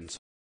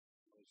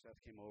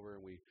came over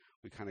and we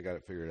kind of got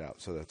it figured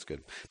out, so that's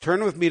good.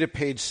 Turn with me to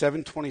page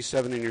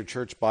 727 in your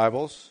church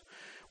Bibles.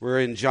 We're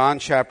in John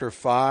chapter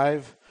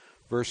 5,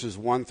 verses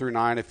 1 through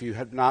 9. If you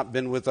have not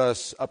been with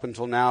us up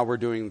until now, we're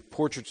doing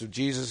portraits of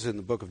Jesus in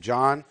the book of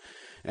John.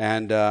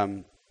 And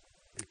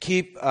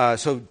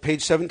so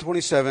page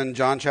 727,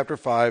 John chapter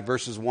 5,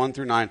 verses 1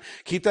 through 9.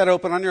 Keep that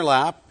open on your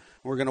lap.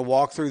 We're going to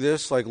walk through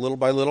this like little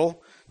by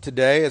little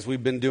today, as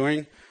we've been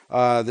doing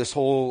this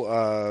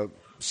whole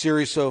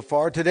series so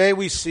far. Today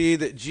we see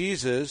that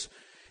Jesus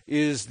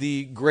is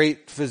the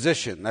great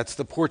physician. That's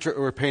the portrait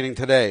we're painting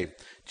today.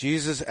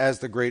 Jesus as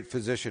the great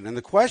physician. And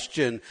the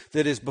question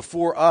that is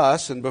before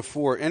us and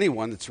before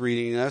anyone that's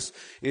reading this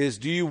is,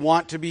 do you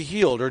want to be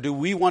healed, or do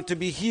we want to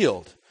be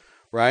healed?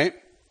 Right?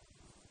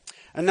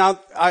 And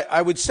now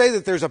I would say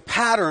that there's a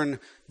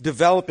pattern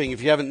developing,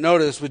 if you haven't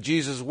noticed, with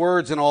Jesus'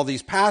 words in all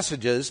these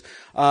passages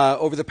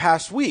over the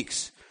past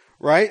weeks.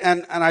 Right?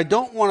 And I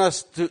don't want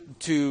us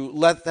to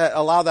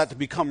allow that to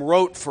become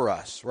rote for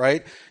us,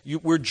 right?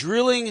 We're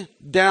drilling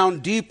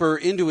down deeper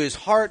into his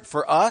heart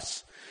for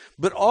us,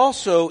 but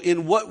also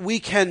in what we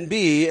can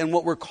be and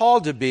what we're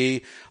called to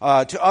be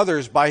to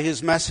others by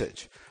his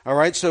message. All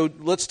right? So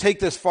let's take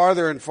this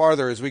farther and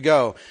farther as we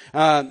go.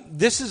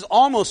 This is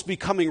almost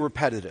becoming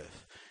repetitive,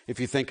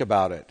 if you think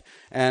about it.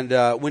 And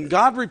when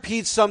God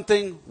repeats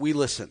something, we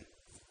listen.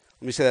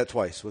 Let me say that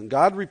twice. When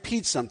God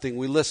repeats something,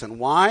 we listen.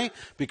 Why?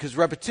 Because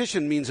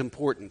repetition means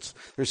importance.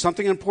 There's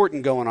something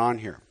important going on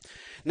here.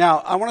 Now,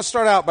 I want to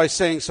start out by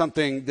saying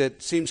something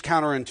that seems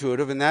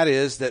counterintuitive, and that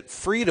is that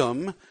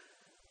freedom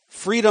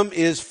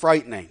is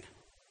frightening.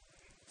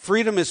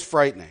 Freedom is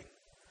frightening.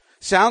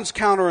 Sounds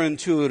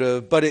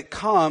counterintuitive, but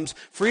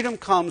freedom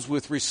comes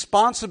with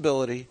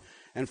responsibility,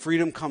 and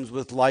freedom comes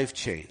with life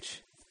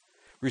change.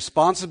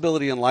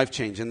 Responsibility and life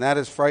change, and that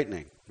is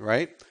frightening,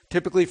 right?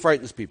 Typically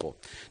frightens people.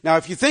 Now,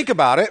 if you think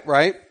about it,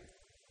 right,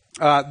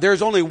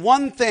 there's only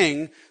one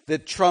thing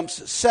that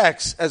trumps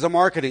sex as a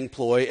marketing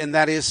ploy, and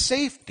that is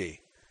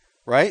safety,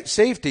 right?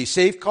 Safety.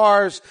 Safe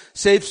cars,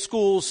 safe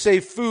schools,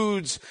 safe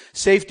foods,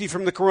 safety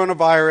from the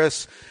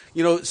coronavirus.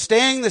 You know,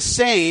 staying the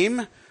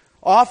same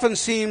often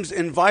seems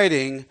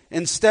inviting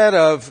instead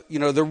of,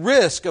 the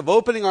risk of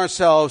opening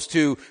ourselves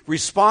to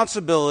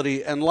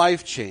responsibility and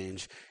life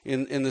change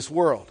in this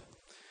world.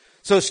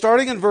 So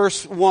starting in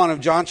verse 1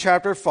 of John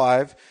chapter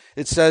 5,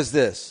 it says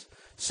this: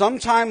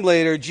 sometime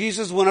later,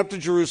 Jesus went up to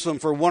Jerusalem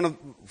for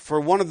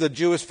one of the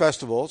Jewish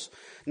festivals.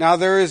 Now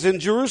there is in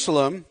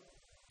Jerusalem,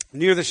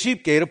 near the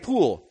sheep gate, a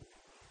pool,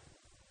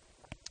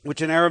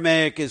 which in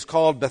Aramaic is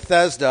called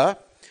Bethesda,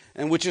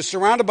 and which is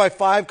surrounded by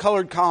 5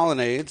 covered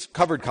colonnades.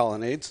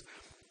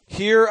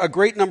 Here a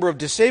great number of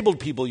disabled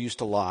people used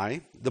to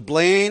lie: the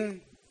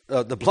blind,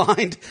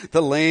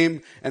 the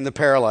lame, and the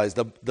paralyzed.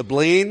 The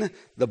blind,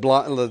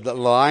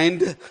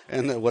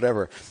 and the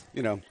whatever.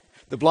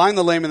 The blind,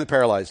 the lame, and the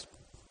paralyzed.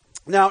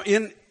 Now,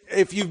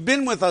 if you've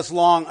been with us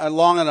long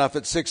enough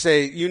at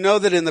 6A, you know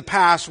that in the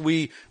past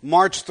we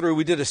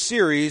did a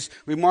series,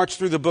 we marched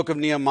through the book of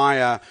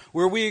Nehemiah,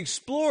 where we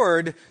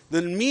explored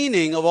the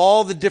meaning of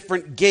all the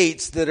different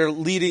gates that are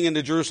leading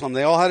into Jerusalem.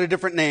 They all had a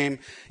different name,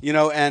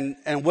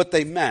 and what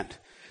they meant.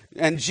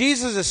 And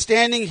Jesus is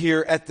standing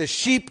here at the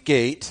sheep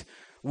gate,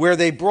 where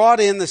they brought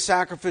in the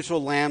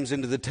sacrificial lambs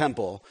into the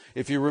temple,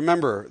 if you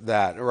remember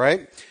that,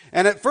 right?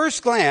 And at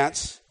first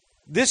glance,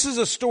 this is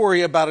a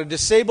story about a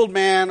disabled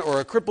man or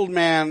a crippled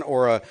man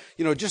or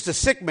just a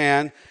sick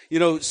man,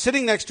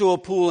 sitting next to a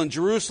pool in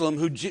Jerusalem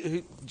who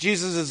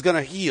Jesus is going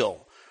to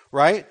heal,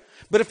 right?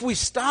 But if we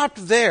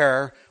stopped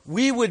there,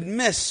 we would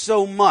miss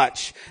so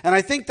much. And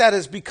I think that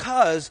is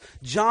because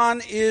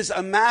John is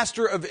a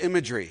master of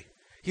imagery.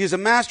 He is a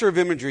master of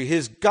imagery.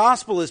 His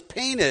gospel is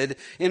painted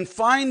in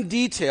fine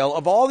detail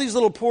of all these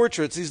little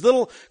portraits, these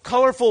little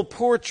colorful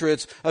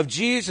portraits of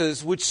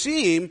Jesus, which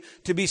seem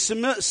to be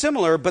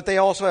similar, but they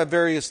also have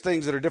various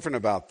things that are different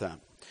about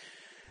them.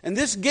 And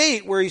this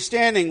gate where he's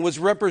standing was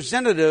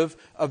representative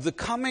of the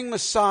coming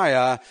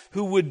Messiah,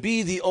 who would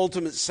be the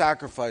ultimate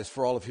sacrifice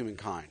for all of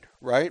humankind,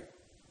 right?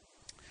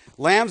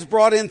 Lambs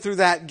brought in through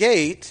that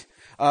gate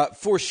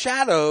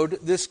foreshadowed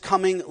this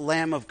coming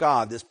Lamb of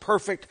God, this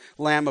perfect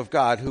Lamb of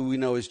God, who we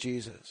know as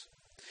Jesus.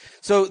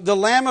 So the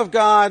Lamb of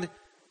God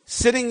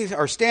standing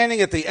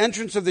at the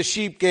entrance of the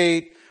sheep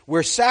gate,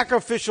 where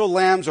sacrificial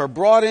lambs are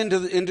brought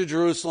into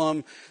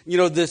Jerusalem,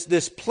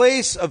 this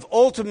place of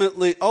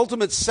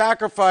ultimate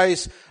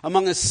sacrifice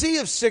among a sea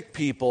of sick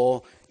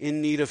people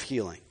in need of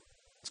healing.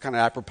 It's kind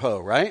of apropos,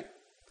 right?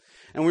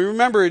 And we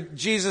remember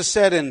Jesus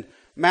said in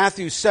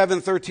Matthew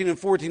 7:13 and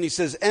 14, he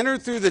says, "Enter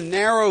through the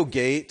narrow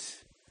gate,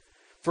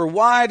 for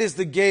wide is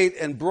the gate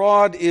and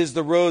broad is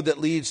the road that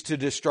leads to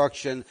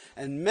destruction,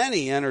 and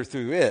many enter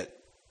through it.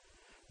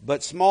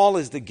 But small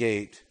is the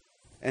gate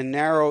and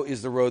narrow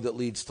is the road that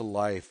leads to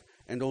life,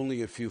 and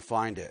only a few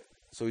find it."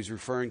 So he's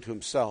referring to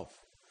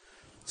himself.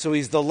 So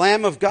he's the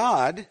Lamb of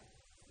God,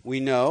 we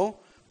know,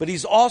 but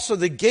he's also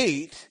the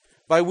gate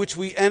by which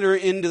we enter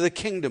into the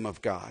kingdom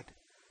of God,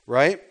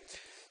 right?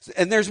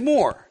 And there's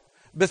more.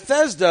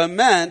 Bethesda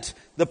meant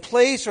the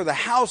place or the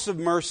house of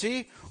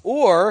mercy,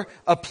 or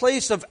a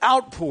place of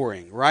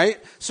outpouring,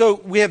 right?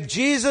 So we have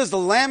Jesus, the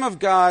Lamb of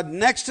God,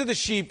 next to the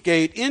sheep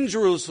gate in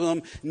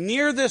Jerusalem,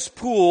 near this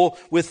pool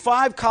with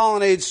 5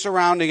 colonnades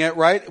surrounding it,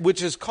 right?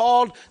 Which is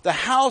called the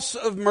house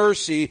of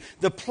mercy,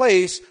 the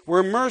place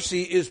where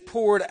mercy is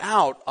poured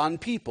out on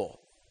people.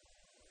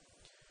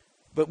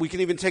 But we can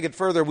even take it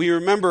further. We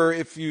remember,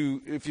 if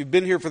you've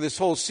been here for this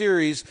whole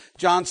series,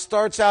 John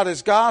starts out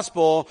his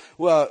gospel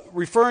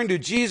referring to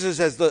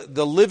Jesus as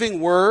the living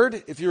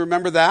word, if you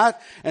remember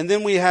that. And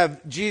then we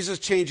have Jesus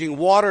changing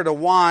water to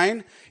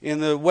wine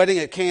in the wedding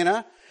at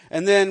Cana.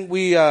 And then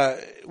we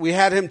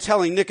had him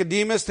telling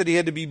Nicodemus that he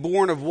had to be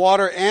born of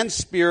water and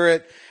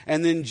spirit.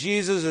 And then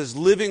Jesus as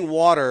living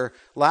water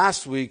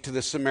last week to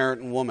the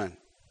Samaritan woman.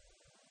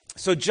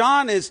 So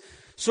John is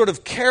sort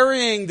of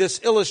carrying this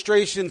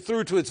illustration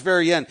through to its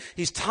very end.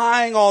 He's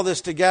tying all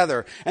this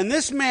together. And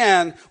this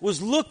man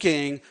was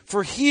looking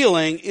for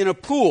healing in a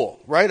pool,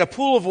 right? A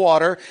pool of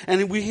water.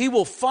 And he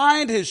will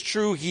find his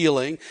true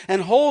healing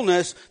and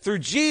wholeness through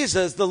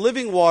Jesus, the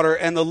living water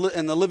and the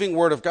living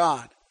Word of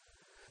God.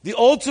 The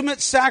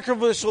ultimate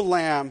sacrificial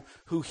lamb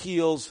who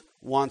heals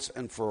once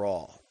and for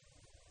all.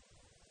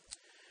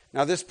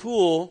 Now this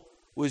pool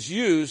was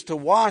used to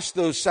wash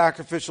those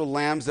sacrificial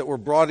lambs that were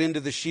brought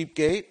into the sheep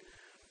gate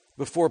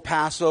before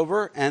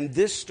Passover, and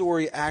this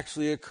story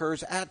actually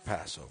occurs at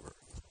Passover.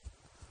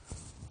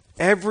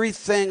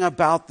 Everything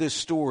about this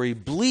story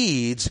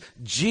bleeds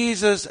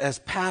Jesus as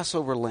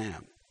Passover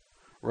lamb,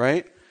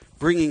 right?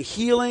 Bringing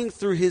healing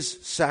through his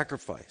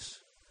sacrifice.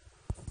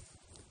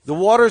 The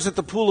waters at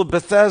the pool of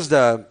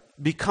Bethesda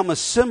become a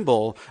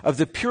symbol of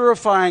the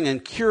purifying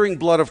and curing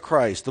blood of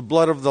Christ, the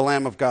blood of the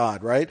Lamb of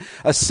God, right?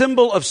 A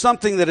symbol of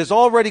something that has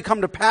already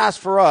come to pass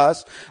for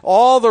us,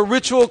 all the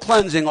ritual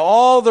cleansing,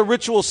 all the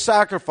ritual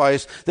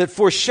sacrifice that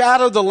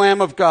foreshadowed the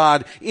Lamb of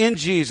God in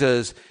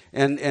Jesus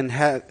and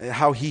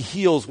how he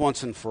heals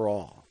once and for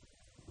all.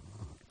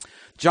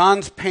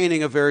 John's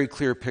painting a very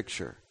clear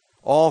picture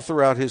all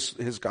throughout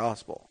his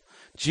gospel.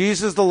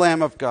 Jesus, the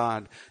Lamb of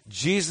God,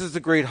 Jesus, the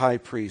great high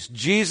priest,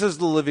 Jesus,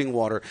 the living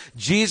water,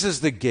 Jesus,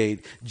 the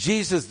gate,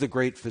 Jesus, the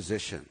great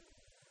physician,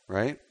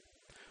 right?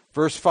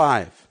 Verse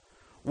 5,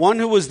 one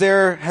who was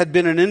there had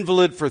been an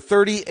invalid for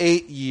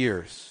 38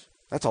 years.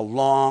 That's a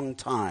long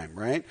time,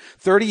 right?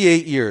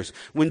 38 years.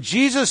 When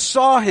Jesus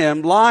saw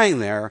him lying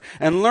there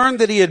and learned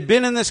that he had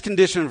been in this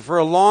condition for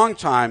a long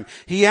time,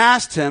 he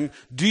asked him,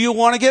 "Do you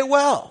want to get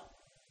well?"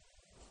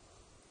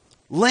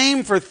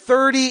 Lame for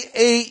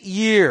 38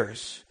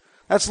 years.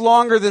 That's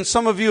longer than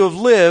some of you have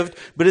lived,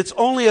 but it's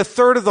only a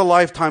third of the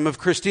lifetime of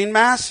Christine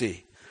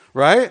Massey,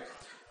 right?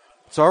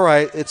 It's all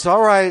right. It's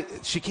all right.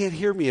 She can't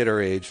hear me at her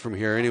age from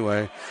here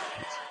anyway.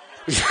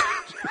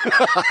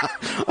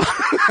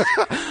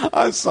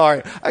 I'm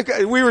sorry.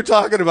 We were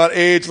talking about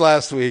age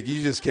last week.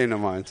 You just came to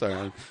mind.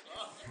 Sorry.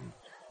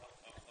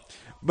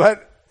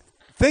 But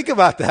think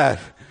about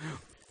that.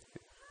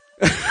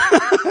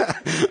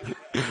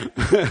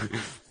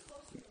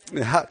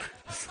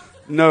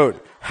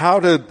 Note how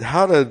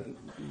to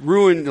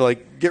ruin,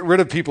 get rid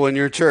of people in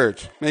your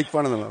church. Make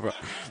fun of them.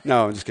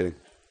 No, I'm just kidding.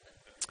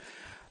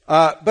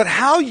 But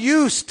how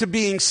used to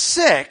being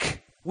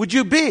sick would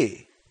you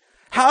be?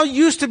 How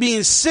used to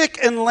being sick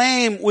and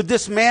lame would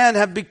this man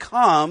have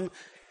become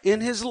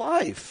in his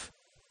life?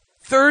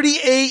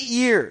 38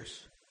 years.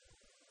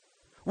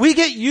 We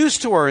get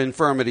used to our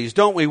infirmities,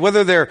 don't we?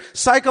 Whether they're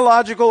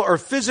psychological or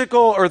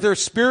physical or they're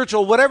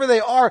spiritual, whatever they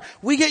are,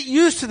 we get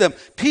used to them.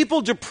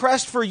 People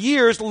depressed for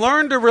years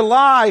learn to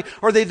rely,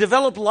 or they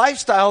develop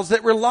lifestyles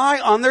that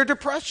rely on their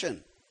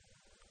depression.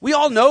 We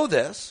all know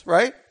this,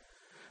 right?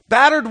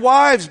 Battered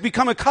wives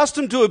become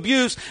accustomed to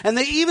abuse, and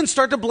they even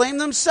start to blame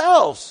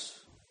themselves.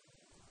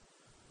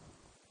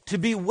 To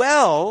be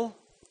well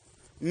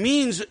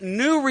means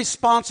new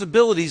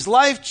responsibilities,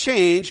 life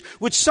change,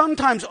 which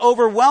sometimes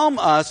overwhelm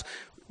us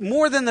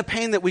more than the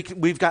pain that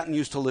we've gotten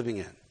used to living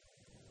in.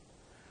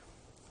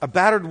 A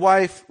battered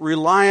wife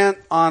reliant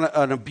on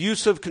an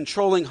abusive,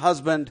 controlling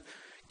husband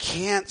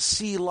can't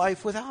see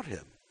life without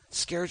him. It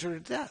scares her to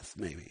death,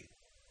 maybe.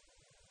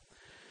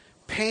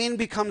 Pain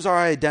becomes our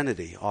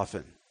identity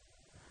often,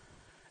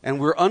 and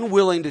we're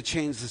unwilling to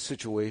change the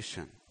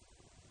situation.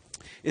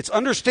 It's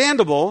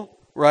understandable,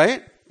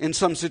 right? In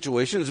some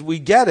situations, we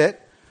get it,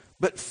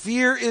 but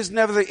fear is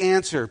never the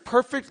answer.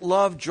 Perfect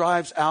love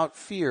drives out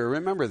fear.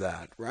 Remember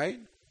that, right?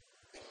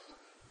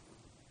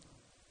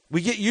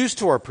 We get used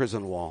to our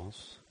prison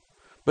walls,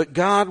 but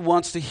God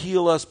wants to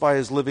heal us by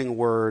his living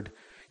word,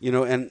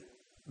 and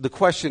the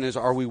question is,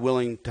 are we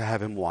willing to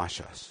have him wash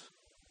us?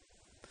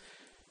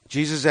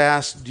 Jesus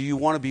asked, do you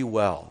want to be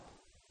well?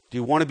 Do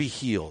you want to be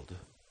healed?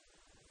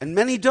 And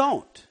many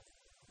don't.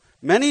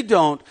 Many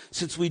don't,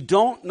 since we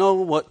don't know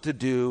what to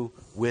do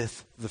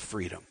with the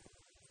freedom.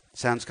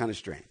 Sounds kind of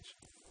strange.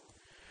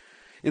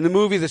 In the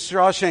movie The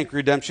Shawshank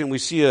Redemption, we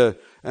see an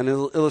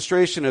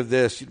illustration of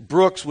this.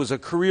 Brooks was a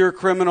career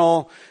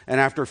criminal,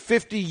 and after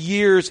 50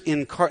 years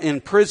in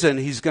prison,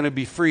 he's going to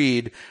be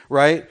freed,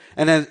 right?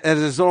 And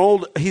he's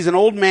an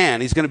old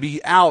man. He's going to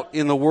be out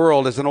in the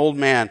world as an old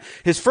man.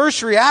 His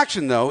first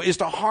reaction, though, is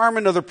to harm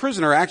another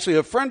prisoner, actually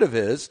a friend of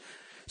his,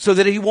 so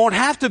that he won't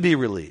have to be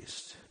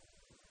released.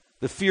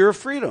 The fear of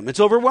freedom. It's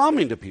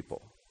overwhelming to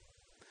people.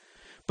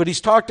 But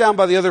he's talked down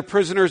by the other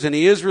prisoners, and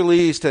he is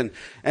released. And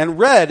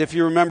Red, if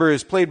you remember,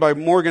 is played by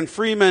Morgan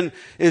Freeman,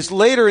 is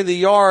later in the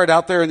yard,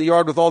 out there in the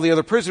yard with all the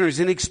other prisoners,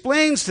 and he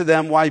explains to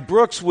them why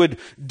Brooks would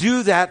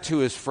do that to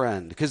his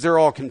friend, because they're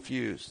all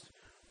confused.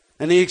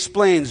 And he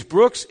explains,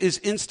 Brooks is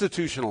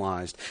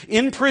institutionalized.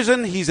 In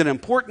prison, he's an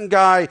important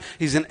guy.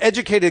 He's an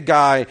educated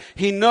guy.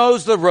 He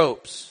knows the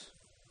ropes.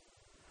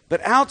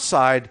 But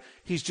outside,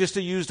 he's just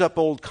a used-up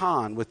old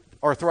con with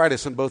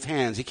arthritis in both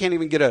hands. He can't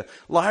even get a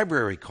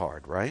library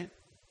card, right?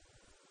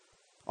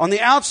 On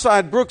the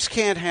outside, Brooks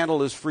can't handle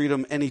his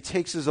freedom, and he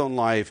takes his own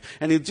life,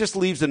 and he just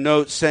leaves a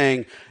note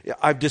saying,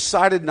 I've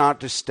decided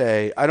not to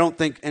stay. I don't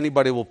think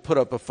anybody will put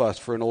up a fuss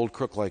for an old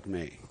crook like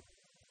me.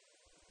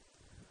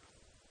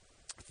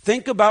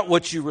 Think about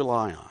what you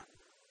rely on,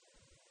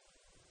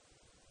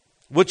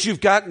 what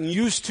you've gotten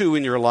used to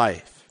in your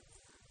life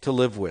to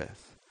live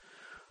with,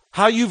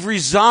 how you've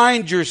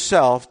resigned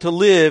yourself to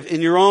live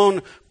in your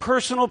own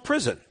personal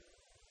prison,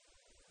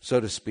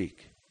 so to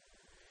speak.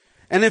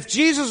 And if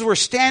Jesus were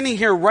standing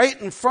here right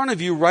in front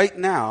of you right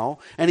now,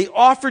 and he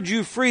offered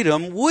you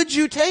freedom, would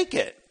you take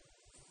it?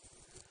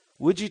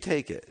 Would you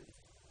take it?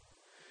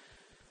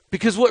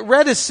 Because what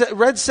Red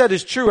said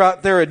is true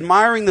out there,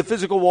 admiring the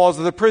physical walls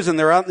of the prison.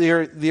 They're out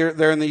there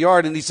in the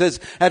yard, and he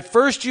says, at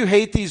first you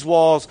hate these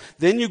walls,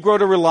 then you grow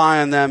to rely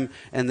on them,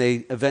 and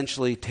they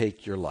eventually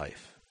take your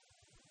life.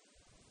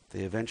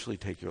 They eventually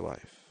take your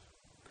life.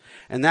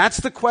 And that's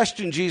the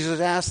question Jesus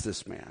asked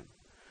this man.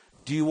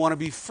 Do you want to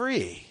be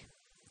free?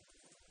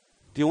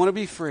 Do you want to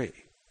be free?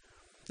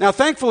 Now,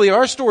 thankfully,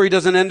 our story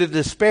doesn't end in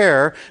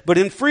despair, but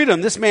in freedom,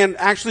 this man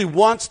actually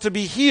wants to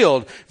be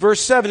healed. Verse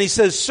 7, he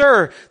says,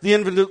 Sir, the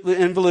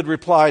invalid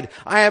replied,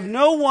 I have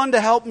no one to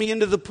help me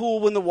into the pool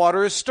when the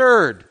water is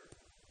stirred.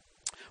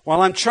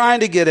 While I'm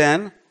trying to get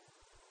in,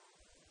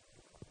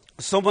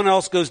 someone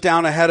else goes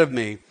down ahead of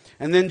me.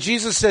 And then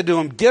Jesus said to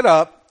him, Get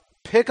up,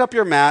 pick up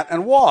your mat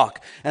and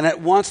walk. And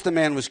at once the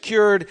man was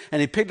cured,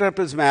 and he picked up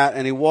his mat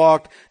and he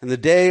walked. And the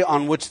day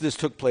on which this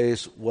took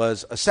place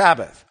was a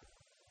Sabbath.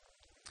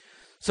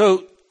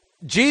 So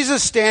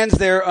Jesus stands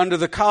there under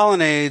the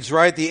colonnades,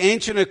 right? The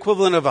ancient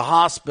equivalent of a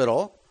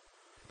hospital.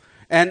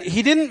 And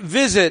he didn't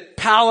visit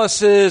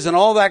palaces and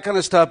all that kind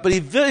of stuff, but he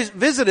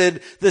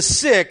visited the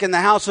sick in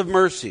the house of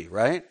mercy,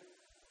 right?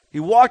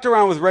 He walked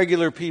around with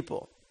regular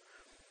people.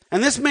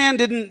 And this man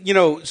didn't,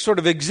 sort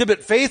of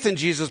exhibit faith in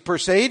Jesus per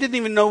se. He didn't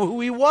even know who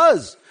he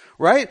was,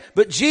 right?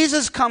 But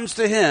Jesus comes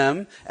to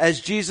him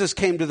as Jesus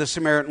came to the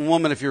Samaritan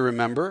woman, if you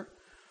remember.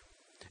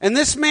 And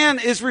this man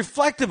is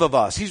reflective of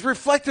us. He's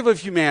reflective of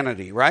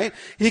humanity, right?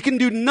 He can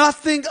do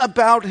nothing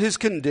about his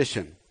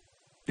condition.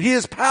 He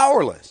is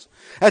powerless.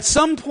 At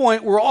some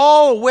point, we're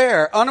all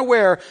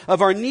unaware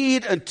of our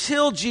need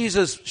until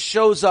Jesus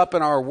shows up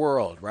in our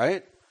world,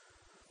 right?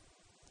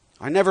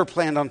 I never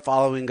planned on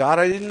following God.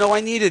 I didn't know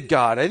I needed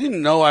God. I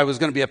didn't know I was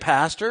going to be a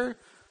pastor.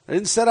 I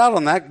didn't set out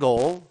on that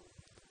goal.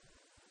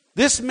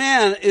 This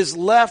man is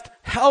left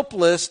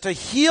helpless to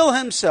heal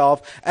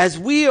himself, as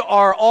we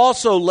are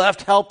also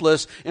left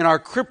helpless in our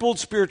crippled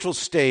spiritual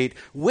state,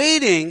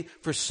 waiting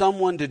for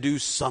someone to do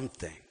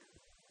something.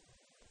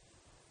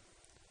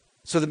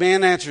 So the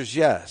man answers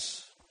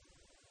yes,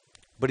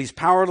 but he's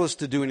powerless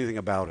to do anything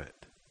about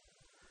it.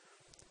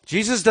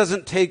 Jesus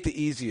doesn't take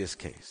the easiest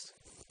case.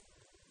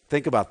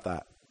 Think about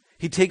that.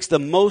 He takes the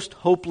most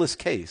hopeless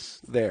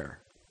case there.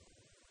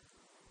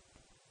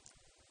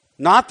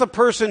 Not the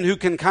person who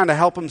can kind of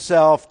help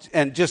himself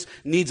and just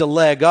needs a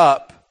leg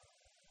up,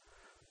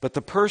 but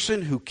the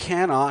person who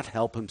cannot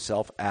help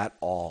himself at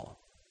all.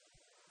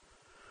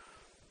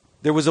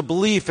 There was a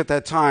belief at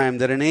that time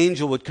that an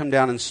angel would come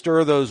down and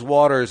stir those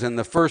waters, and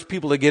the first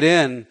people to get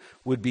in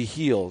would be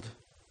healed.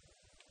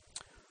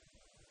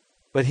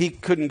 But he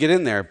couldn't get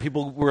in there.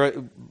 People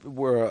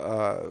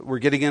were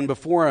getting in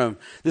before him.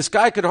 This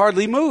guy could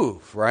hardly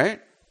move,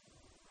 right?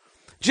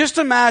 Just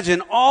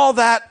imagine all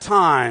that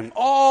time,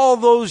 all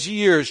those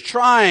years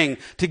trying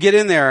to get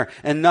in there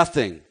and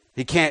nothing.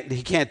 He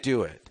can't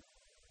do it.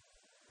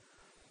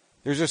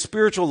 There's a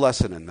spiritual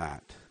lesson in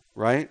that,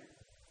 right?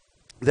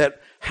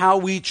 That how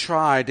we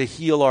try to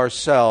heal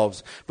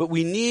ourselves, but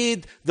we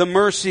need the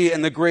mercy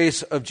and the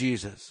grace of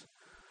Jesus.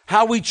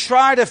 How we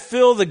try to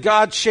fill the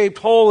God-shaped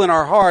hole in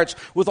our hearts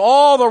with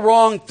all the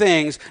wrong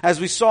things,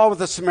 as we saw with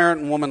the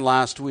Samaritan woman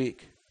last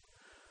week.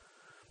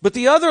 But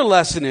the other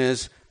lesson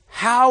is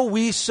how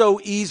we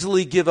so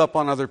easily give up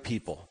on other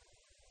people,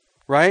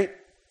 right?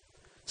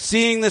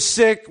 Seeing the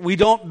sick, we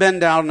don't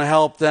bend down to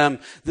help them.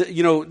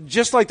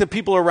 Just like the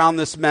people around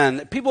this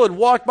man. People had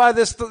walked by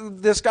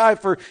this guy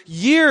for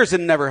years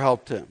and never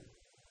helped him.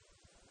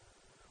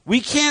 We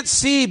can't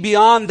see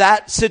beyond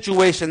that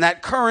situation,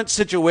 that current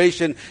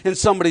situation in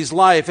somebody's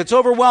life. It's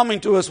overwhelming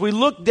to us. We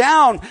look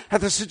down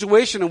at the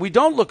situation and we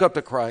don't look up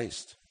to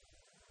Christ.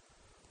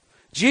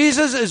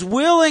 Jesus is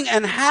willing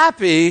and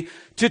happy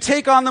to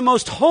take on the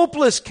most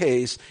hopeless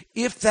case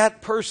if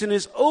that person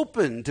is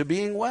open to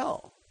being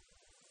well.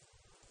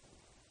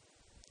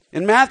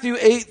 In Matthew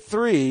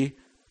 8:3,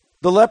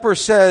 the leper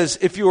says,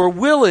 if you are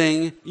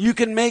willing, you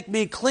can make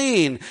me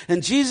clean.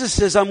 And Jesus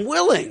says, I'm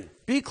willing.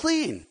 Be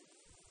clean.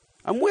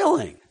 I'm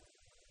willing.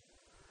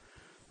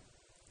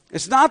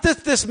 It's not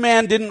that this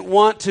man didn't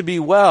want to be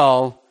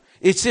well.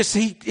 It's just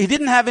he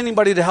didn't have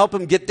anybody to help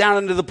him get down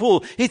into the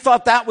pool. He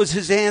thought that was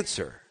his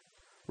answer,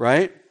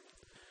 right?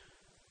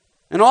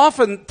 And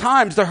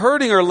oftentimes the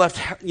hurting are left,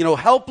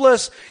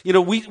 helpless.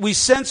 We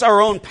sense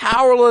our own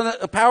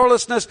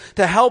powerlessness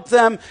to help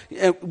them.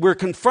 We're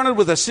confronted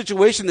with a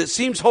situation that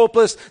seems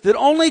hopeless, that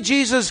only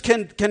Jesus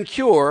can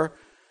cure,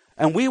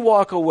 and we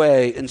walk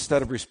away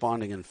instead of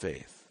responding in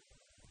faith.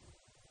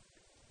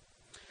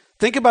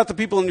 Think about the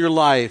people in your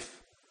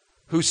life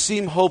who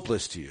seem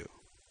hopeless to you,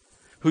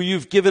 who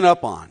you've given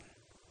up on.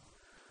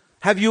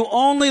 Have you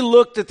only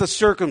looked at the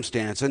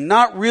circumstance and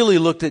not really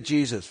looked at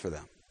Jesus for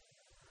them?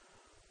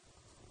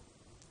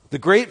 The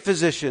great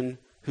physician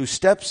who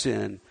steps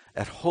in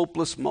at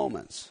hopeless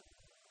moments.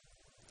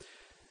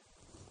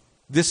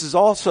 This is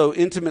also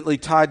intimately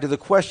tied to the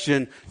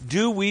question,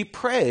 do we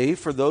pray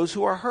for those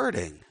who are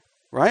hurting,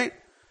 right?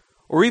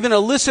 Or even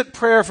elicit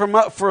prayer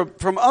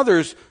from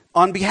others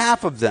on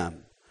behalf of them.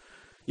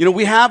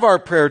 We have our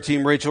prayer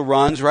team Rachel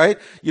runs, right?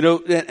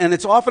 And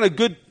it's often a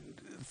good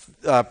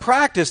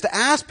practice to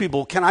ask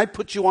people, can I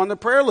put you on the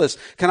prayer list?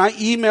 Can I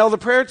email the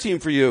prayer team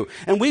for you?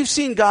 And we've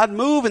seen God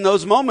move in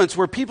those moments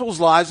where people's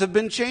lives have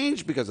been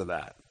changed because of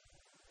that.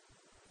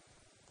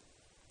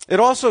 It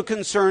also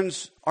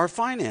concerns our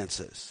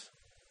finances.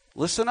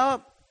 Listen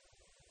up.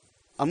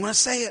 I'm going to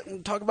say it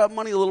and talk about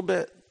money a little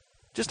bit.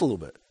 Just a little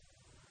bit.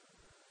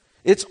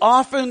 It's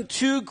often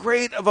too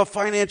great of a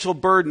financial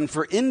burden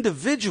for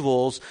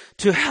individuals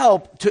to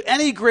help to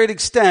any great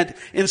extent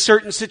in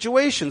certain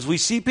situations. We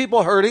see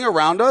people hurting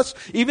around us.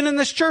 Even in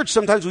this church,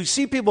 sometimes we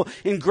see people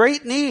in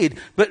great need.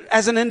 But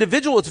as an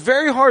individual, it's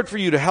very hard for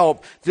you to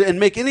help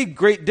and make any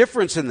great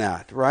difference in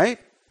that, right?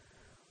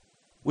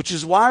 Which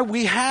is why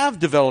we have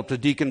developed a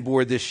deacon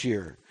board this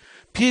year.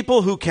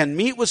 People who can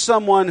meet with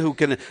someone, who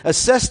can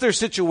assess their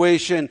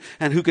situation,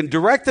 and who can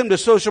direct them to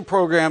social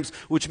programs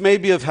which may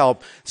be of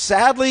help.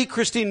 Sadly,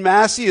 Christine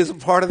Massey is a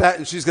part of that,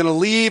 and she's going to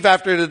leave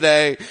after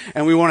today,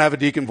 and we won't have a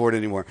deacon board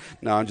anymore.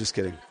 No, I'm just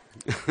kidding.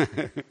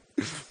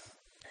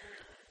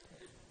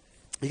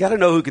 You got to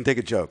know who can take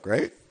a joke,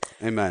 right?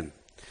 Amen.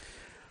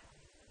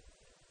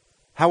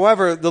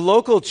 However, the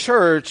local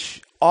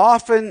church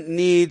often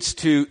needs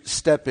to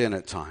step in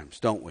at times,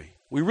 don't we?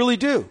 We really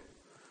do.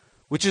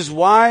 Which is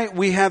why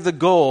we have the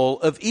goal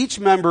of each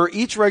member,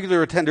 each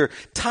regular attender,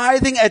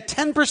 tithing at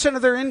 10%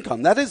 of their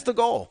income. That is the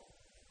goal.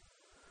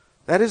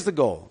 That is the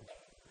goal.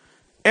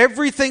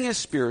 Everything is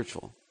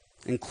spiritual,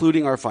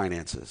 including our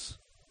finances.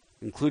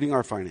 Including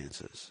our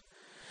finances.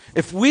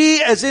 If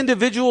we as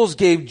individuals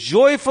gave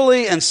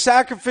joyfully and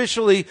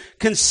sacrificially,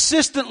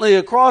 consistently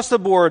across the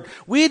board,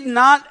 we'd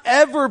not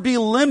ever be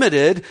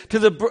limited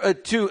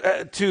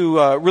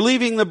to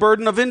relieving the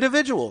burden of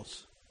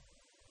individuals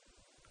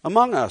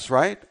among us,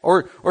 right?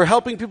 Or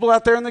helping people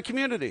out there in the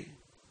community.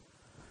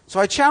 So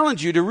I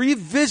challenge you to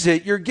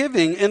revisit your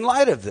giving in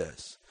light of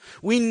this.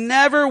 We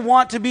never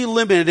want to be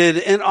limited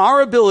in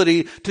our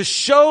ability to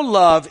show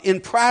love in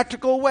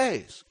practical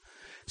ways.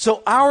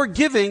 So our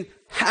giving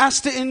has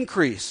to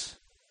increase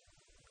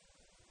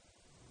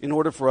in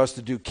order for us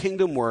to do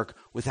kingdom work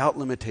without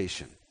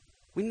limitation.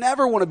 We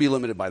never want to be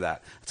limited by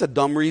that. That's a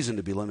dumb reason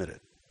to be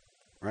limited,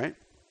 right?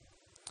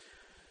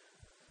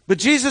 But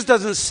Jesus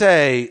doesn't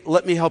say,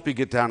 let me help you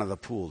get down to the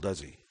pool,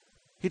 does he?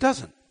 He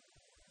doesn't.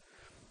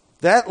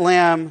 That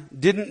lamb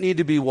didn't need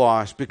to be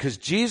washed because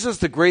Jesus,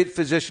 the great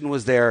physician,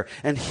 was there,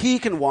 and he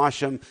can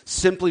wash him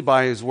simply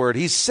by his word.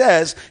 He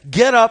says,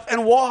 get up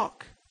and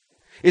walk.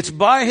 It's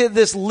by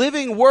this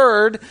living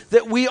word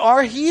that we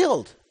are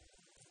healed.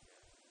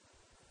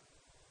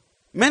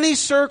 Many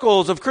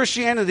circles of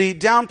Christianity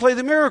downplay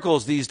the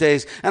miracles these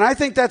days, and I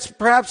think that's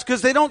perhaps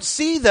because they don't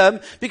see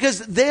them, because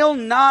they'll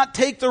not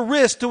take the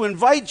risk to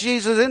invite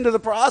Jesus into the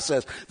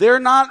process. They're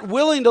not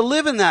willing to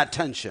live in that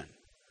tension.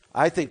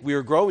 I think we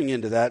are growing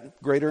into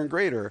that greater and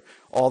greater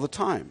all the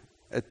time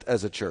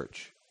as a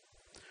church.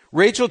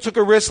 Rachel took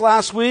a risk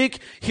last week,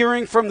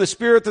 hearing from the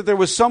Spirit that there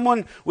was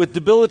someone with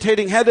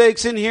debilitating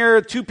headaches in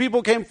here. 2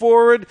 people came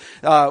forward.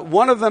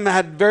 One of them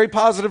had very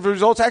positive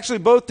results. Actually,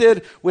 both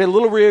did. We had a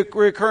little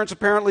reoccurrence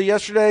apparently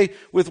yesterday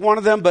with one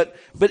of them, but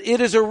it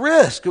is a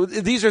risk.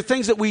 These are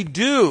things that we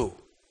do.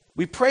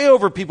 We pray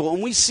over people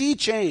and we see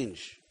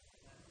change.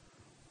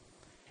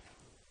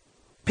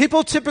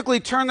 People typically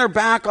turn their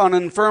back on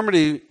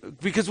infirmity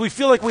because we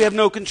feel like we have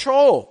no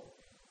control.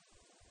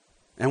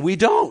 And we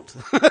don't,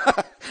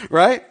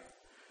 right?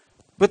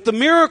 But the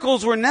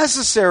miracles were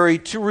necessary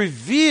to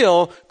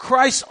reveal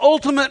Christ's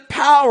ultimate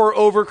power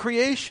over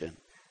creation.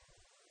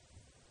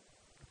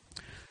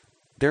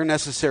 they're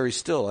necessary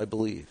still, I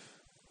believe.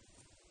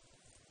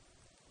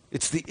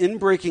 It's the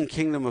inbreaking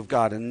kingdom of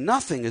God, and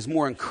nothing is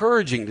more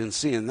encouraging than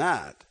seeing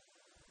that.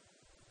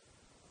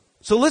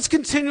 So let's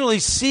continually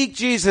seek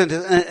Jesus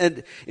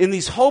and in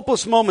these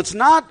hopeless moments,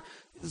 not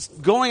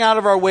going out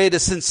of our way to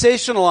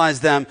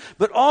sensationalize them,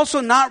 but also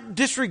not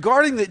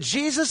disregarding that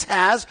Jesus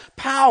has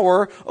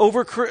power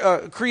over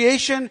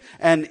creation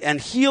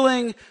and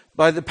healing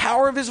by the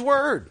power of his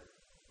word.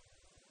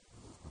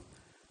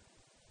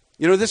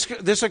 You know,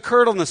 this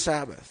occurred on the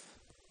Sabbath.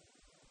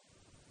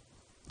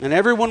 And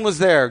everyone was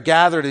there,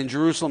 gathered in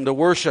Jerusalem to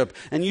worship.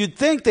 And you'd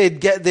think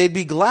they'd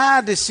be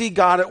glad to see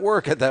God at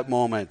work at that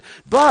moment.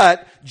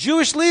 But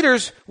Jewish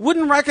leaders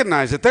wouldn't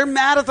recognize it. They're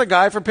mad at the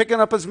guy for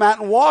picking up his mat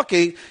and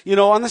walking,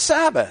 on the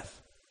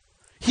Sabbath.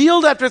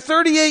 Healed after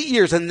 38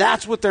 years, and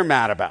that's what they're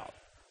mad about.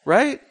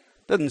 Right?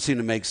 Doesn't seem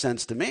to make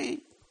sense to me.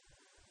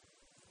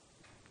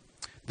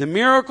 The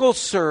miracle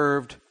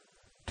served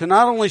to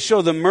not only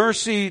show the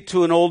mercy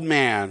to an old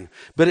man,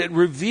 but it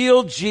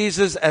revealed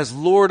Jesus as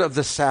Lord of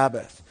the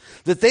Sabbath.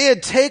 That they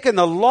had taken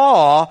the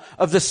law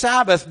of the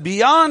Sabbath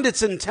beyond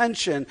its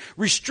intention,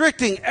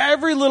 restricting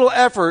every little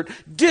effort,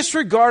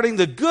 disregarding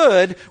the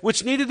good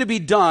which needed to be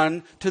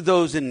done to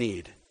those in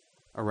need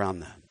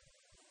around them.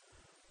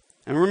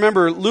 And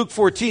remember, Luke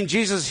 14,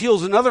 Jesus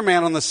heals another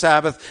man on the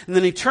Sabbath, and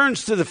then he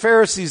turns to the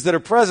Pharisees that are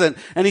present,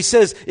 and he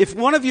says, if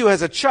one of you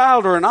has a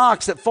child or an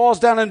ox that falls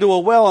down into a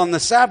well on the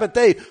Sabbath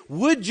day,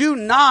 would you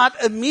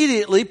not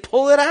immediately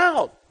pull it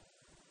out?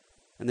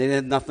 And they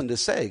had nothing to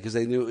say because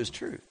they knew it was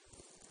truth.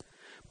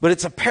 But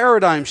it's a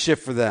paradigm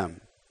shift for them.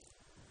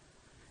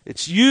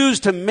 It's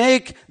used to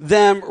make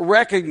them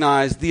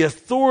recognize the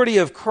authority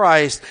of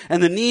Christ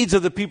and the needs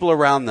of the people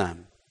around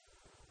them.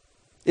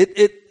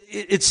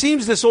 It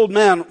seems this old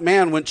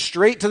man went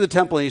straight to the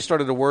temple and he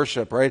started to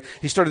worship, right?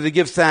 He started to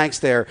give thanks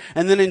there.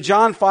 And then in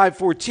John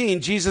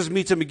 5:14, Jesus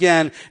meets him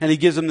again and he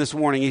gives him this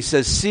warning. He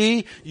says,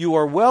 see, you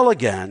are well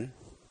again.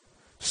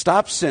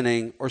 Stop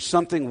sinning or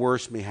something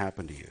worse may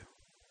happen to you.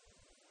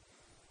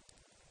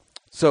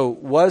 So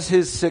was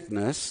his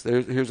sickness,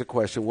 here's a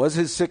question, was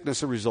his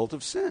sickness a result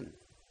of sin?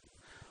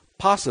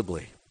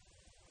 Possibly.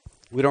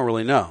 We don't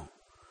really know.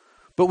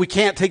 But we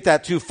can't take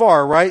that too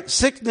far, right?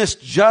 Sickness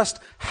just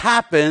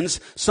happens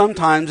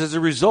sometimes as a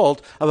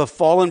result of a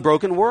fallen,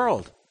 broken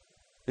world.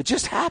 It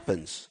just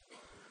happens.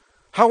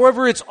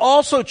 However, it's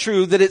also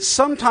true that it's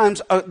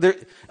sometimes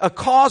a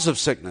cause of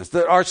sickness,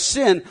 that our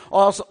sin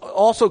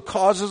also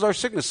causes our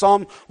sickness.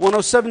 Psalm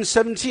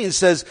 107:17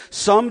 says,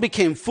 some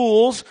became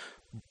fools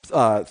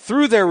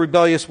through their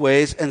rebellious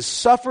ways and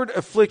suffered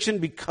affliction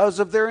because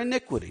of their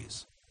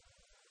iniquities,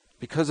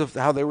 because of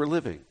how they were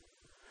living.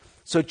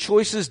 So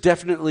choices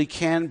definitely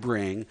can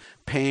bring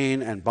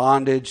pain and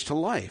bondage to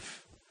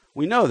life.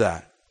 We know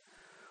that.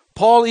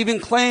 Paul even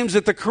claims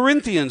that the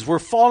Corinthians were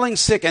falling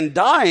sick and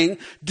dying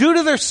due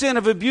to their sin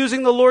of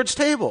abusing the Lord's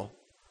table.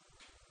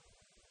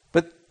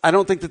 But I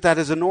don't think that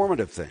is a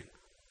normative thing,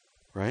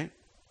 right?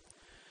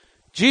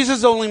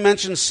 Jesus only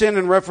mentions sin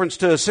in reference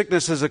to a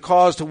sickness as a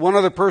cause to one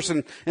other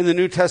person in the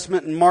New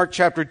Testament in Mark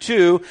chapter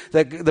 2,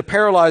 that the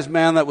paralyzed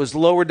man that was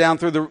lowered down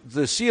through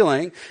the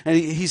ceiling. And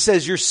he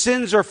says, your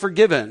sins are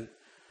forgiven.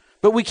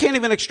 But we can't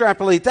even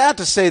extrapolate that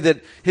to say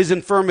that his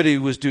infirmity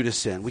was due to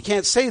sin. We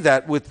can't say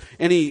that with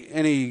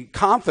any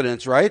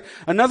confidence, right?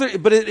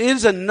 But it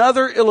is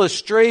another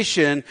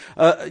illustration,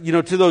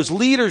 to those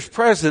leaders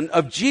present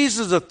of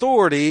Jesus'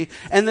 authority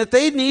and that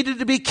they needed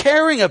to be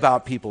caring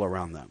about people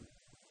around them.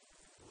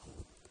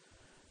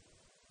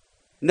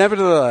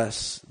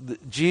 Nevertheless,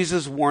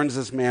 Jesus warns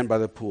this man by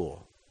the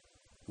pool.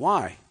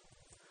 Why?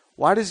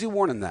 Why does he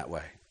warn him that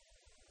way?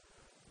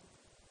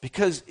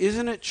 Because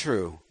isn't it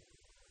true?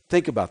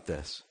 Think about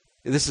this.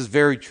 This is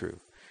very true.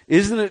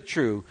 Isn't it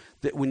true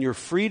that when you're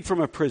freed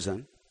from a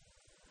prison,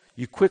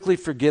 you quickly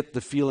forget the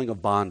feeling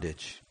of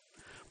bondage?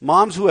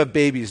 Moms who have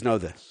babies know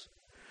this.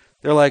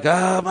 They're like,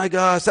 oh my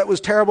gosh, that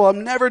was terrible.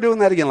 I'm never doing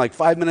that again, like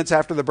 5 minutes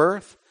after the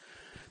birth.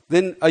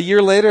 Then a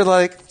year later,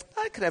 like,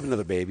 I could have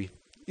another baby.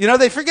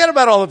 They forget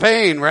about all the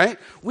pain, right?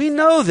 We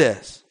know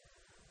this.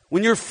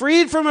 When you're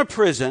freed from a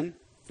prison,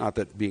 not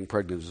that being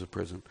pregnant is a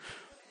prison,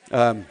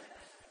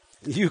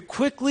 you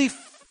quickly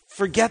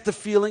forget the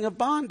feeling of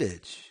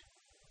bondage.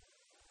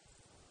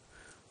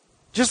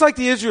 Just like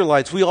the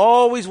Israelites, we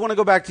always want to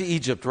go back to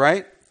Egypt,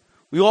 right?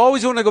 We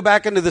always want to go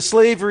back into the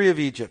slavery of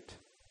Egypt.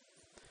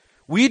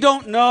 We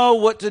don't know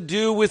what to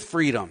do with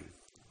freedom.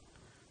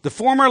 The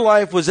former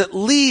life was at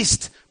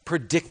least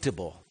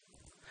predictable.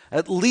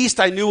 At least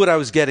I knew what I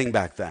was getting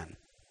back then,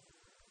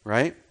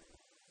 right?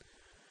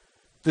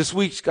 This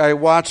week I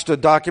watched a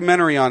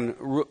documentary on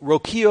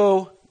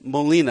Rocio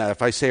Molina,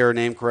 if I say her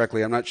name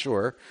correctly, I'm not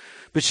sure.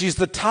 But she's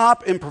the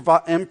top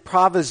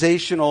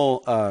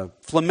improvisational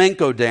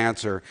flamenco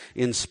dancer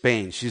in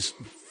Spain. She's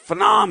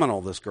phenomenal,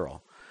 this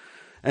girl.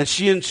 And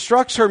she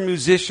instructs her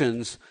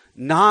musicians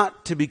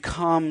not to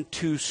become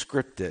too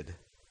scripted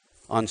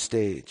on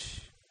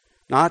stage.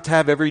 Not to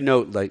have every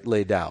note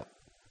laid out,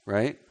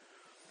 right?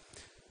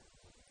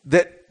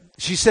 That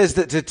she says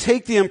that to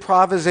take the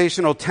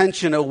improvisational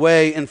tension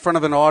away in front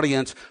of an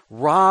audience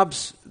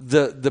robs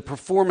the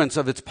performance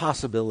of its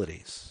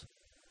possibilities.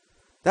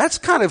 That's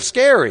kind of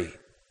scary.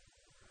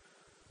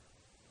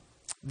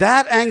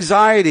 That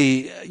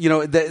anxiety,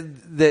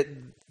 that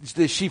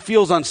she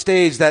feels on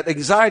stage, that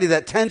anxiety,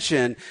 that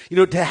tension,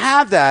 to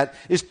have that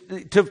is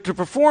to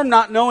perform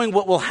not knowing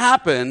what will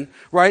happen,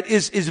 right,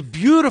 is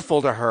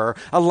beautiful to her,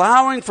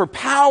 allowing for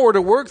power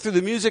to work through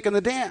the music and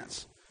the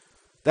dance.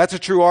 That's a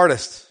true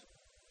artist.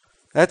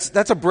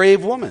 That's a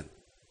brave woman,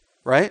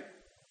 right?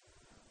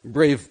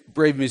 Brave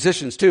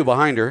musicians too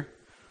behind her.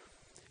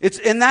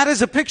 And that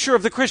is a picture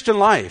of the Christian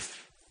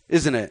life,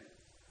 isn't it?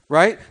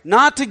 Right?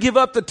 Not to give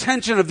up the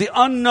tension of the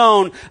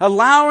unknown,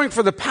 allowing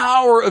for the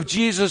power of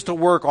Jesus to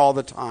work all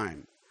the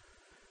time.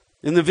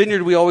 In the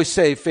Vineyard, we always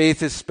say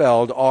faith is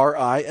spelled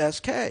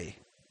R-I-S-K,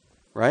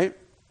 right?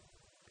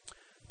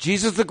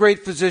 Jesus, the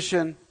great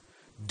physician.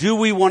 Do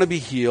we want to be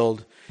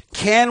healed?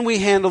 Can we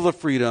handle the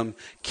freedom?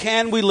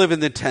 Can we live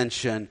in the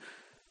tension?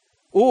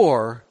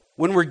 Or,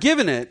 when we're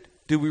given it,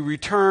 do we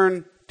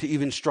return to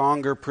even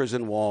stronger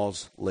prison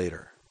walls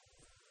later?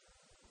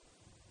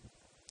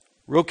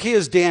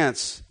 Rokea's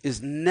dance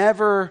is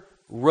never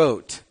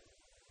rote.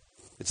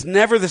 It's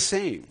never the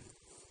same.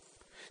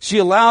 She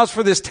allows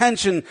for this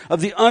tension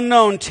of the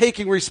unknown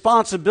taking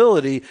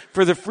responsibility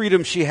for the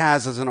freedom she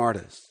has as an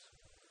artist.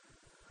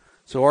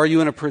 So are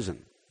you in a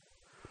prison?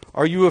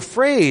 Are you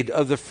afraid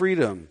of the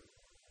freedom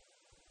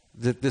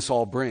that this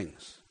all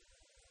brings?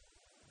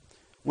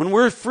 When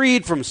we're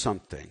freed from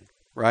something,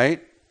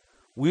 right,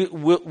 we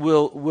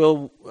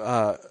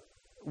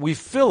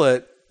fill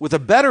it with a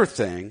better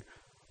thing,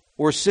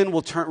 or sin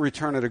will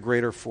return at a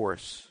greater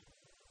force.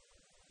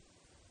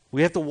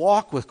 We have to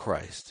walk with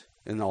Christ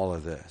in all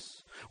of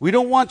this. We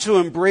don't want to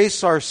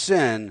embrace our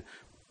sin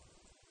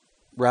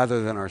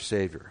rather than our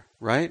Savior,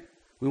 right?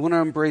 We want to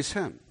embrace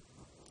Him.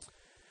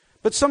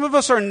 But some of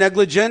us are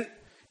negligent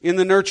in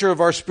the nurture of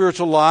our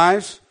spiritual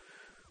lives.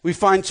 We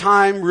find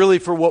time really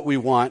for what we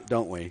want,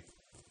 don't we?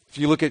 If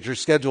you look at your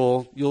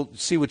schedule, you'll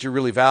see what you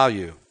really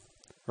value,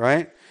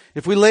 right?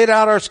 If we laid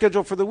out our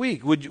schedule for the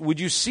week, would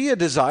you see a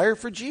desire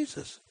for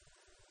Jesus?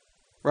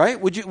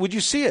 Right? Would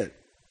you see it?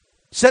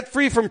 Set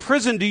free from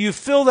prison, do you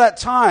fill that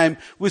time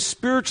with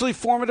spiritually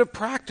formative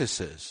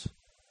practices?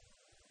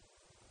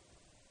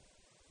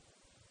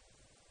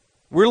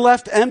 We're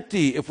left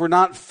empty if we're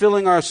not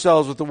filling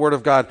ourselves with the Word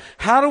of God.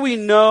 How do we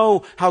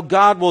know how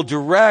God will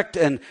direct,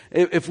 and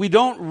if we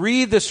don't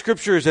read the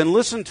Scriptures and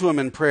listen to Him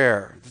in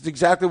prayer? That's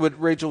exactly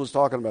what Rachel was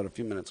talking about a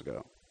few minutes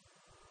ago.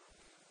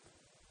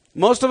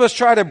 Most of us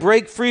try to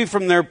break free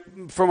from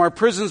our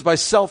prisons by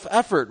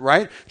self-effort,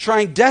 right?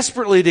 Trying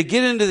desperately to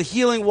get into the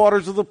healing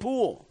waters of the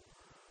pool.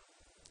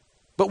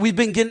 But we've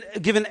been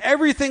given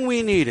everything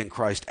we need in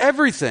Christ,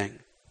 everything.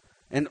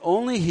 And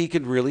only He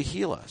can really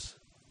heal us.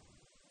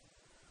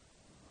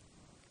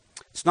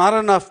 It's not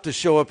enough to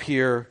show up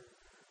here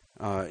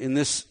in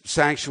this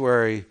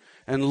sanctuary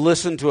and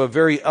listen to a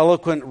very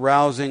eloquent,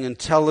 rousing,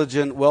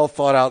 intelligent,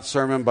 well-thought-out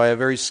sermon by a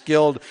very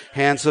skilled,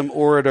 handsome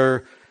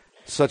orator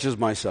such as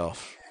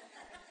myself.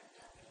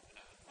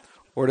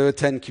 Or to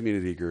attend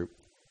community group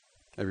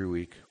every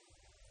week.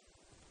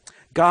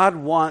 God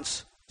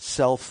wants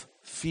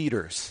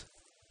self-feeders.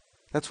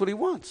 That's what He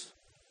wants.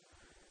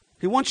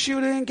 He wants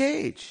you to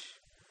engage.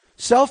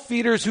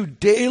 Self-feeders who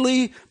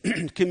daily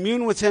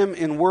commune with Him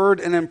in word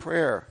and in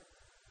prayer.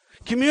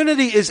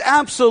 Community is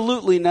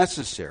absolutely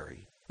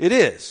necessary. It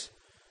is.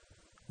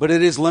 But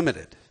it is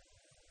limited.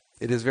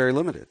 It is very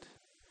limited.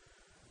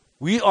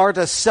 We are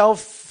to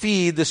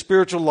self-feed the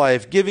spiritual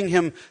life, giving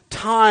Him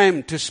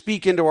time to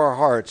speak into our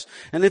hearts.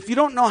 And if you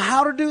don't know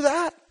how to do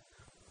that,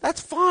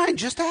 that's fine.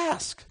 Just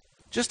ask.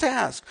 Just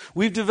ask.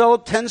 We've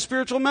developed 10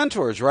 spiritual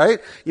mentors, right?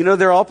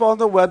 They're up on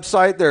the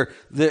website.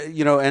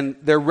 And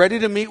they're ready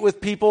to meet with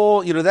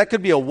people. That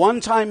could be a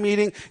one-time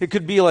meeting. It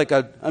could be like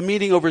a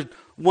meeting over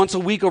once a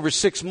week over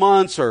 6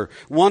 months, or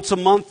once a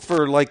month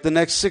for like the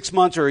next 6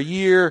 months or a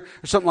year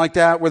or something like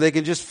that, where they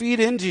can just feed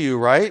into you,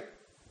 right?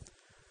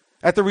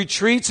 At the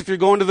retreats, if you're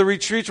going to the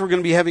retreats, we're going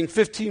to be having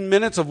 15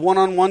 minutes of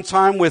one-on-one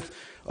time with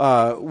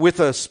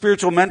a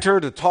spiritual mentor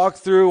to talk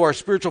through our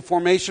spiritual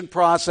formation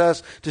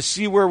process, to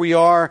see where we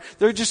are.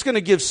 They're just going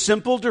to give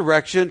simple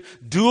direction,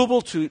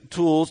 doable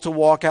tools to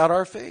walk out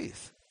our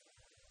faith.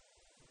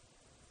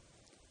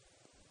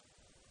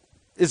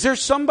 Is there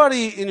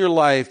somebody in your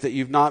life that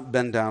you've not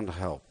been down to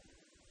help?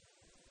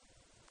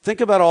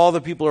 Think about all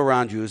the people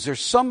around you. Is there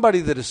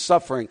somebody that is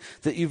suffering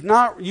that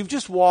you've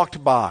just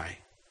walked by?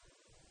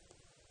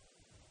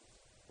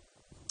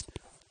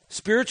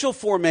 Spiritual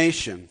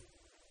formation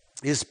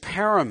is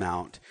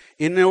paramount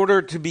in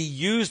order to be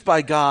used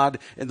by God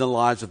in the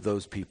lives of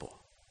those people.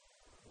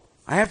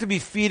 I have to be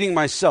feeding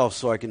myself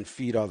so I can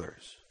feed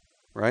others,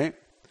 right?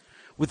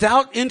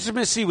 Without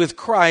intimacy with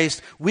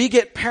Christ, we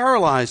get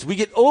paralyzed. We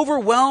get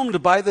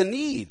overwhelmed by the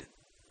need.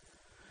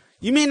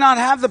 You may not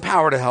have the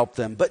power to help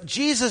them, but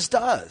Jesus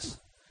does.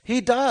 He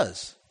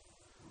does.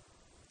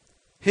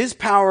 His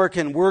power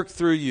can work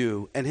through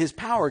you, and His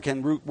power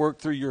can work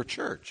through your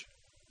church.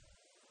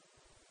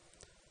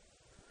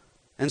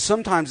 And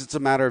sometimes it's a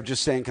matter of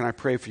just saying, can I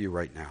pray for you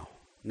right now?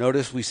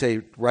 Notice we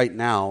say right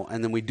now,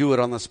 and then we do it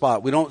on the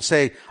spot. We don't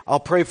say, I'll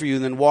pray for you,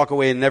 and then walk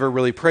away and never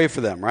really pray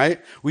for them, right?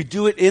 We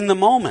do it in the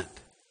moment.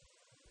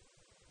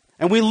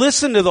 And we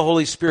listen to the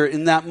Holy Spirit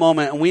in that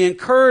moment, and we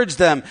encourage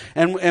them,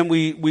 and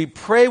we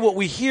pray what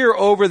we hear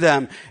over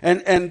them.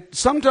 And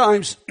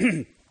sometimes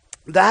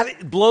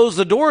that blows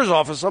the doors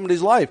off of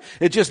somebody's life.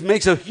 It just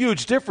makes a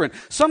huge difference.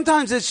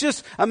 Sometimes it's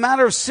just a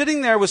matter of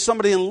sitting there with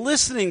somebody and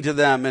listening to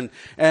them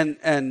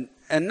and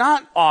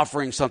not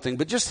offering something,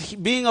 but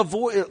just being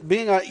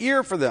an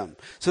ear for them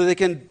so they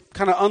can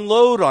kind of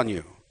unload on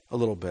you a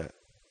little bit.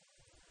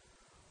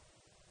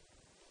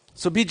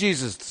 So be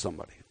Jesus to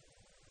somebody.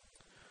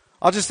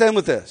 I'll just end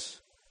with this.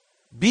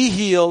 Be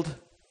healed.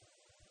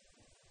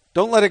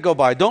 Don't let it go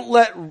by. Don't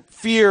let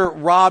fear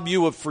rob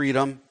you of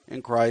freedom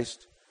in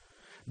Christ.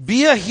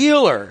 Be a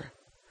healer.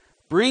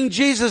 Bring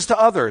Jesus to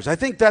others. I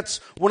think that's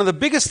one of the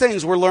biggest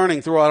things we're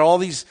learning throughout all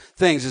these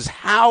things is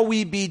how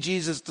we be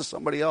Jesus to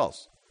somebody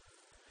else.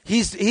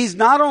 He's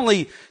not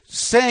only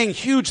saying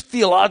huge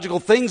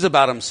theological things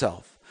about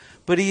himself,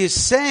 but he is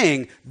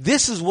saying,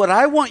 this is what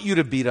I want you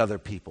to be to other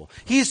people.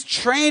 He's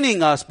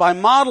training us by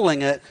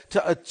modeling it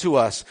to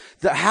us,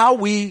 how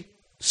we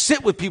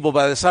sit with people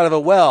by the side of a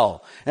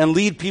well and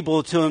lead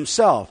people to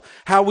himself.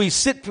 How we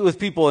sit with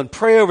people and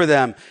pray over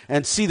them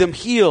and see them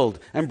healed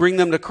and bring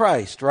them to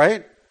Christ,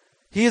 right?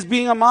 He is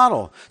being a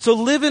model. So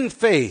live in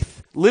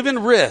faith, live in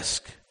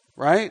risk,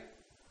 right?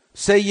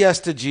 Say yes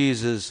to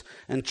Jesus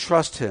and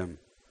trust him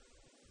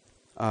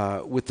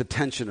with the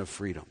tension of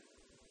freedom.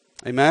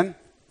 Amen?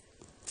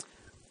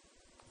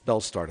 Bell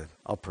started.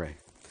 I'll pray.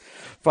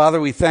 Father,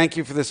 we thank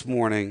you for this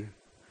morning.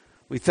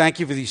 We thank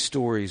you for these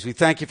stories. We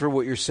thank you for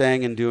what you're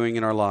saying and doing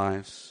in our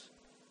lives.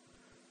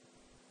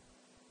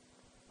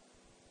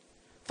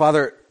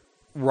 Father,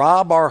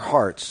 rob our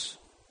hearts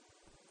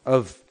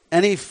of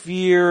any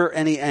fear,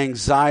 any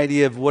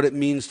anxiety of what it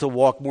means to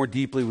walk more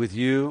deeply with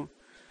you,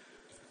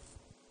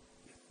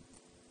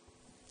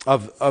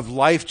 of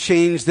life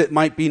change that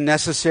might be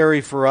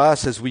necessary for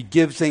us as we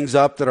give things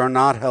up that are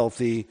not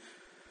healthy,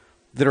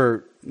 that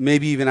are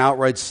maybe even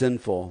outright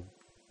sinful.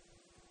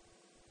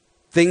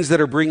 Things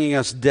that are bringing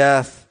us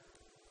death.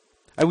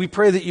 And we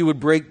pray that you would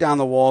break down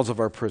the walls of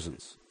our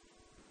prisons.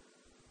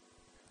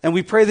 And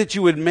we pray that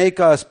you would make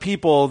us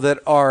people that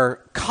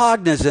are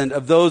cognizant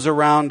of those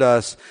around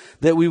us,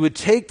 that we would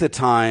take the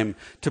time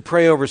to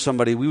pray over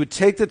somebody. We would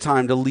take the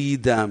time to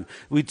lead them.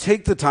 We'd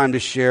take the time to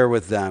share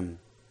with them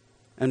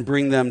and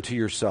bring them to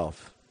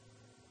yourself.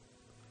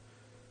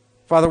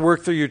 Father,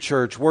 work through your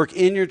church. Work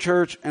in your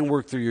church and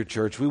work through your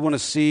church. We want to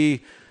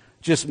see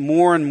just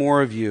more and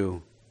more of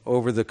you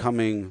over the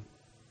coming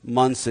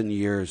months and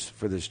years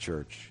for this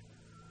church.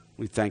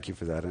 We thank you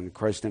for that. In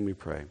Christ's name we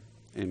pray.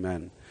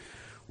 Amen.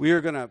 We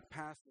are going to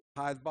pass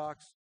the tithe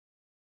box.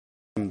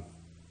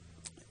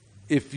 If